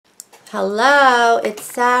Hello, it's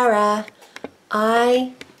Sarah.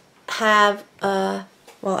 I have well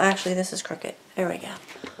actually this is crooked. There we go.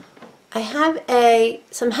 I have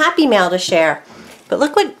some Happy Mail to share. But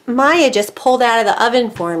look what Maya just pulled out of the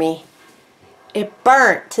oven for me. It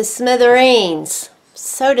burnt to smithereens.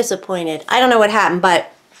 So disappointed. I don't know what happened,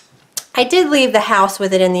 but I did leave the house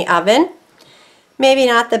with it in the oven. Maybe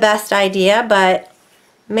not the best idea, but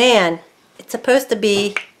man, it's supposed to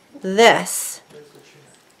be this.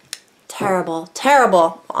 Terrible,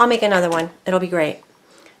 terrible. I'll make another one. It'll be great.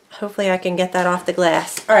 Hopefully I can get that off the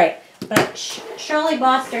glass. All right, but Shirley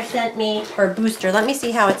Booter sent me, or Booster. Let me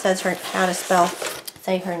see how it says her, how to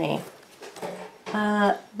say her name.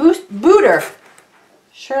 Booter.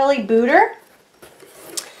 Shirley Booter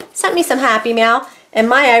sent me some Happy Mail. And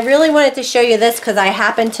Maya, I really wanted to show you this because I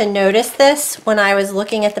happened to notice this when I was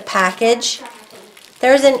looking at the package.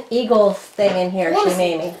 There's an Eagles thing in here she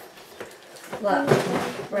made me. Look.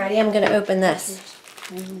 Ready? I'm going to open this.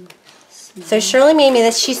 So Shirley made me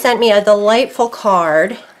this. She sent me a delightful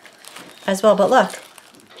card as well. But look.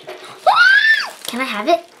 Can I have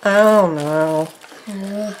it? Oh no.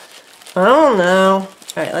 Oh no. All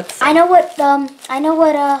right, let's see. I know what is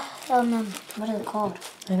it called?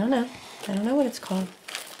 I don't know. I don't know what it's called.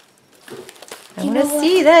 I want to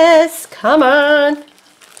see this. Come on.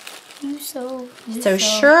 So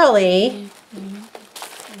Shirley.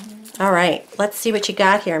 All right, let's see what you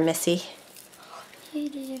got here, Missy.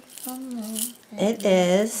 It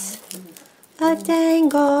is a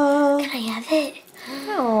dangle. Can I have it?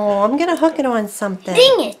 Oh, I'm gonna hook it on something.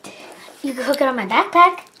 Dang it! You could hook it on my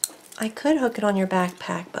backpack. I could hook it on your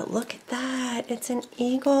backpack, but look at that. It's an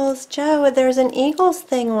Eagles. Joe, there's an Eagles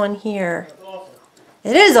thing on here.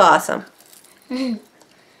 It is awesome. I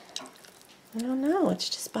don't know. It's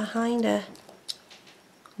just behind a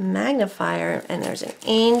magnifier, and there's an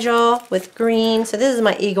angel with green. So this is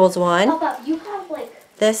my Eagles one. How about you have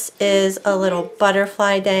like... This is a little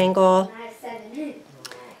butterfly dangle.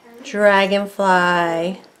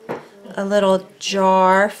 Dragonfly. A little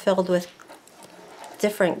jar filled with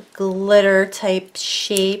different glitter type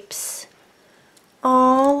shapes.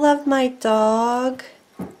 Oh, love my dog.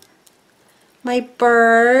 My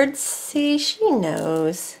birds. See, she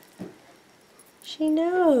knows. She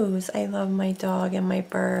knows I love my dog and my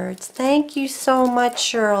birds. Thank you so much,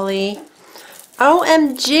 Shirley.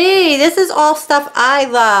 OMG, this is all stuff I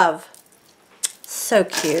love. So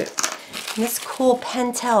cute. And this cool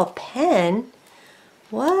Pentel pen.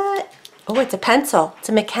 What? Oh, it's a pencil. It's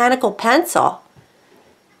a mechanical pencil.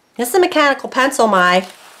 This is a mechanical pencil, Mai.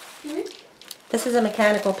 This is a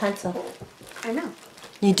mechanical pencil. I know.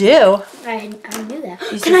 You do? I knew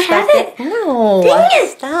that. You Can I have it? No. Dang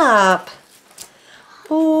it. Stop.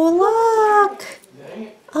 Oh, look.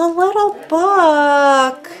 A little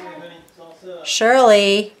book.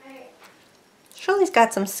 Shirley. Shirley's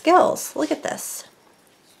got some skills. Look at this.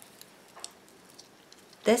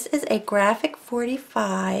 This is a graphic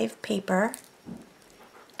 45 paper.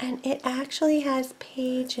 And it actually has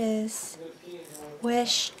pages.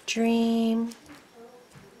 Wish, dream,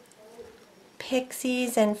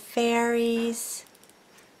 pixies and fairies.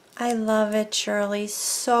 I love it, Shirley.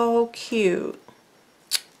 So cute.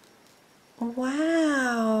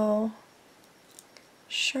 Wow.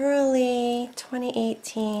 Shirley,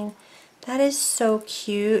 2018. That is so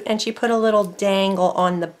cute. And she put a little dangle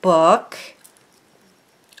on the book.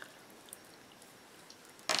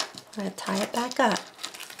 I'm going to tie it back up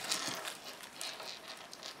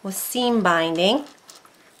with seam binding.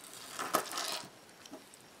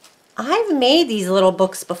 I've made these little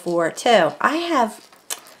books before too. I've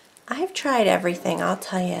tried everything, I'll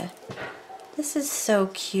tell you. This is so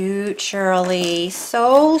cute, Shirley.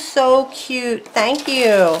 So, so cute. Thank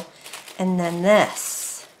you. And then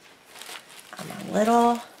this. A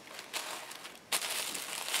little,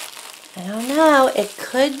 I don't know. It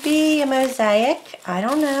could be a mosaic. I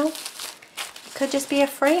don't know. It could just be a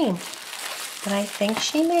frame. But I think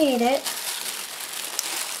she made it.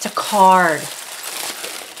 It's a card.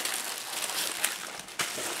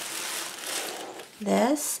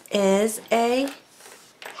 This is a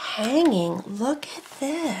hanging. Look at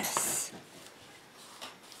this.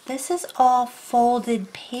 This is all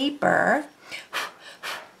folded paper.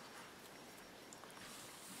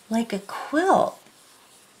 Like a quilt.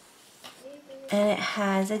 And it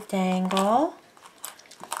has a dangle,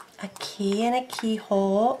 a key and a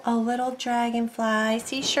keyhole, a little dragonfly.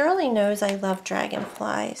 See, Shirley knows I love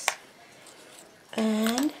dragonflies.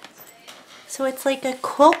 And so it's like a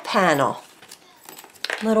quilt panel.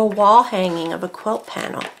 Little wall hanging of a quilt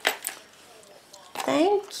panel.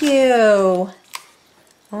 Thank you.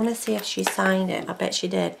 I want to see if she signed it. I bet she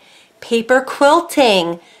did. Paper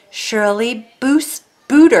quilting. Shirley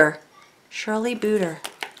Booter. Shirley Booter.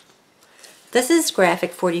 This is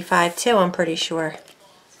graphic 45 too, I'm pretty sure.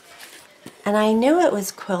 And I knew it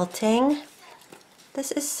was quilting.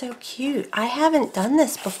 This is so cute. I haven't done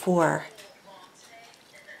this before.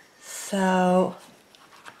 So,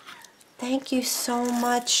 thank you so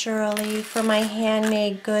much, Shirley, for my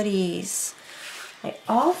handmade goodies. I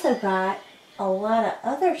also got a lot of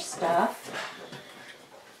other stuff.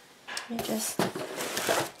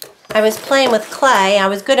 I was playing with clay. I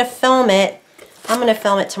was going to film it. I'm going to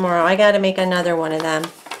film it tomorrow. I got to make another one of them.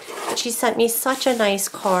 But she sent me such a nice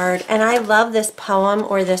card. And I love this poem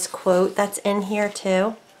or this quote that's in here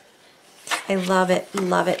too. I love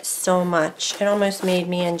it so much. It almost made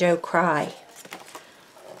me and Joe cry.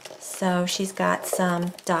 So she's got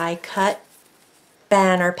some die cut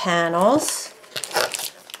banner panels.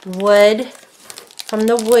 Wood from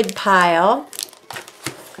the wood pile.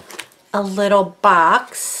 A little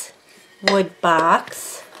box, wood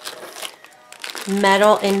box,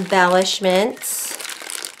 metal embellishments.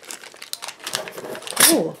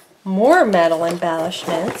 Ooh, more metal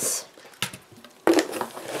embellishments.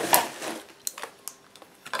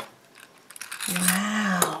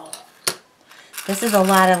 Wow. This is a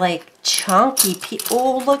lot of like chunky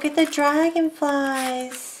oh, look at the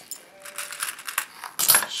dragonflies.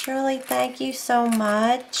 Shirley, thank you so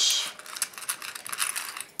much.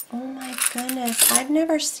 Oh my goodness, I've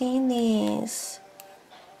never seen these.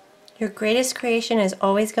 Your greatest creation is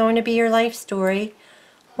always going to be your life story.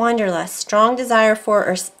 Wanderlust, strong desire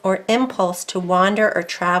for or impulse to wander or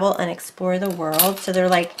travel and explore the world. So they're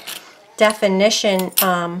like definition.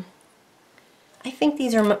 I think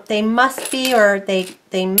these are, they must be or they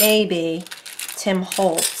may be Tim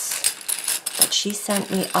Holtz. But she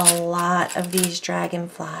sent me a lot of these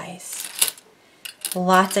dragonflies.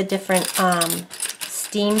 Lots of different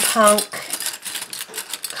steampunk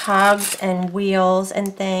cogs and wheels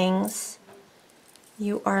and things.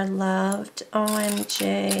 You are loved.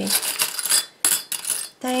 OMG.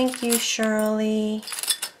 Thank you, Shirley.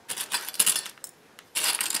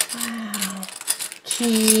 Wow.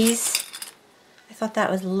 Keys. I thought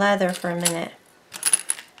that was leather for a minute.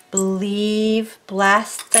 Believe.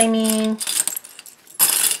 Blessed, I mean.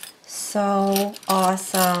 So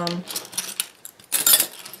awesome.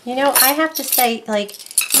 You know, I have to say, like,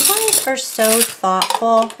 you guys are so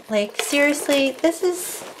thoughtful. Like, seriously, this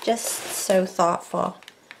is just so thoughtful.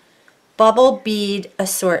 Bubble bead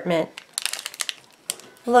assortment.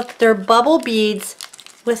 Look, they're bubble beads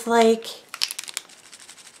with, like,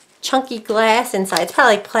 chunky glass inside. It's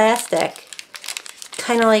probably like plastic.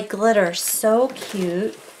 Kind of like glitter. So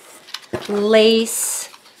cute. Lace,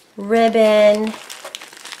 ribbon,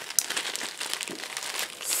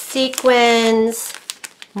 sequins,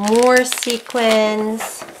 more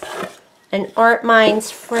sequins, an Art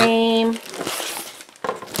Minds frame,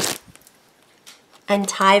 and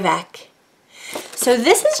Tyvek. So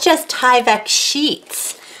this is just Tyvek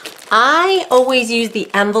sheets. I always use the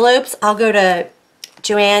envelopes. I'll go to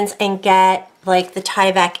Joann's and get like the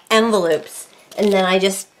Tyvek envelopes, and then I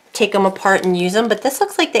just take them apart and use them. But this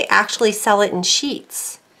looks like they actually sell it in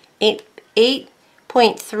sheets.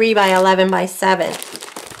 8.3 by 11 by 7.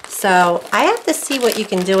 So I have to see what you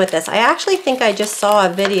can do with this. I actually think I just saw a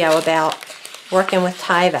video about working with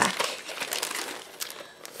Tyvek.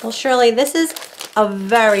 Well, Shirley, this is a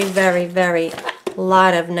very, very, very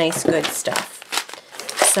lot of nice, good stuff.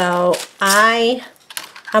 So I'm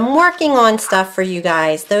working on stuff for you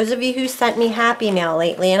guys. Those of you who sent me Happy Mail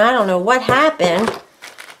lately, and I don't know what happened.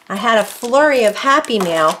 I had a flurry of Happy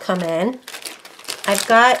Mail come in. I've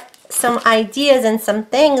got some ideas and some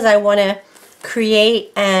things I want to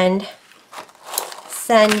create and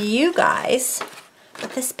send you guys.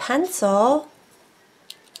 But this pencil,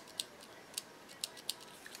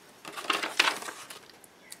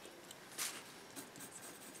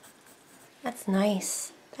 that's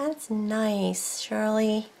nice. That's nice,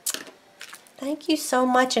 Shirley. Thank you so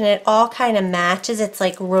much. And it all kind of matches. It's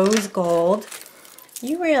like rose gold.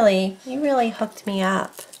 You really hooked me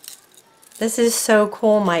up. This is so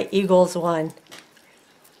cool, my Eagles one.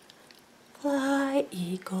 Fly,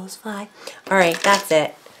 Eagles, fly. All right, that's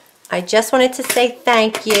it. I just wanted to say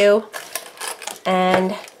thank you.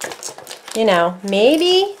 And, you know,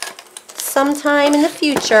 maybe sometime in the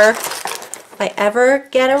future, if I ever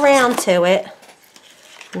get around to it,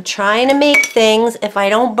 I'm trying to make things, if I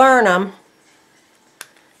don't burn them.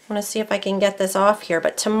 I want to see if I can get this off here.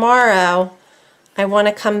 But tomorrow, I want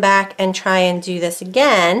to come back and try and do this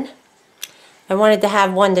again. I wanted to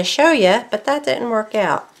have one to show you, but that didn't work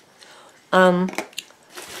out.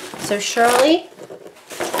 So Shirley,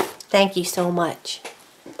 thank you so much.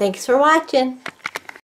 Thanks for watching.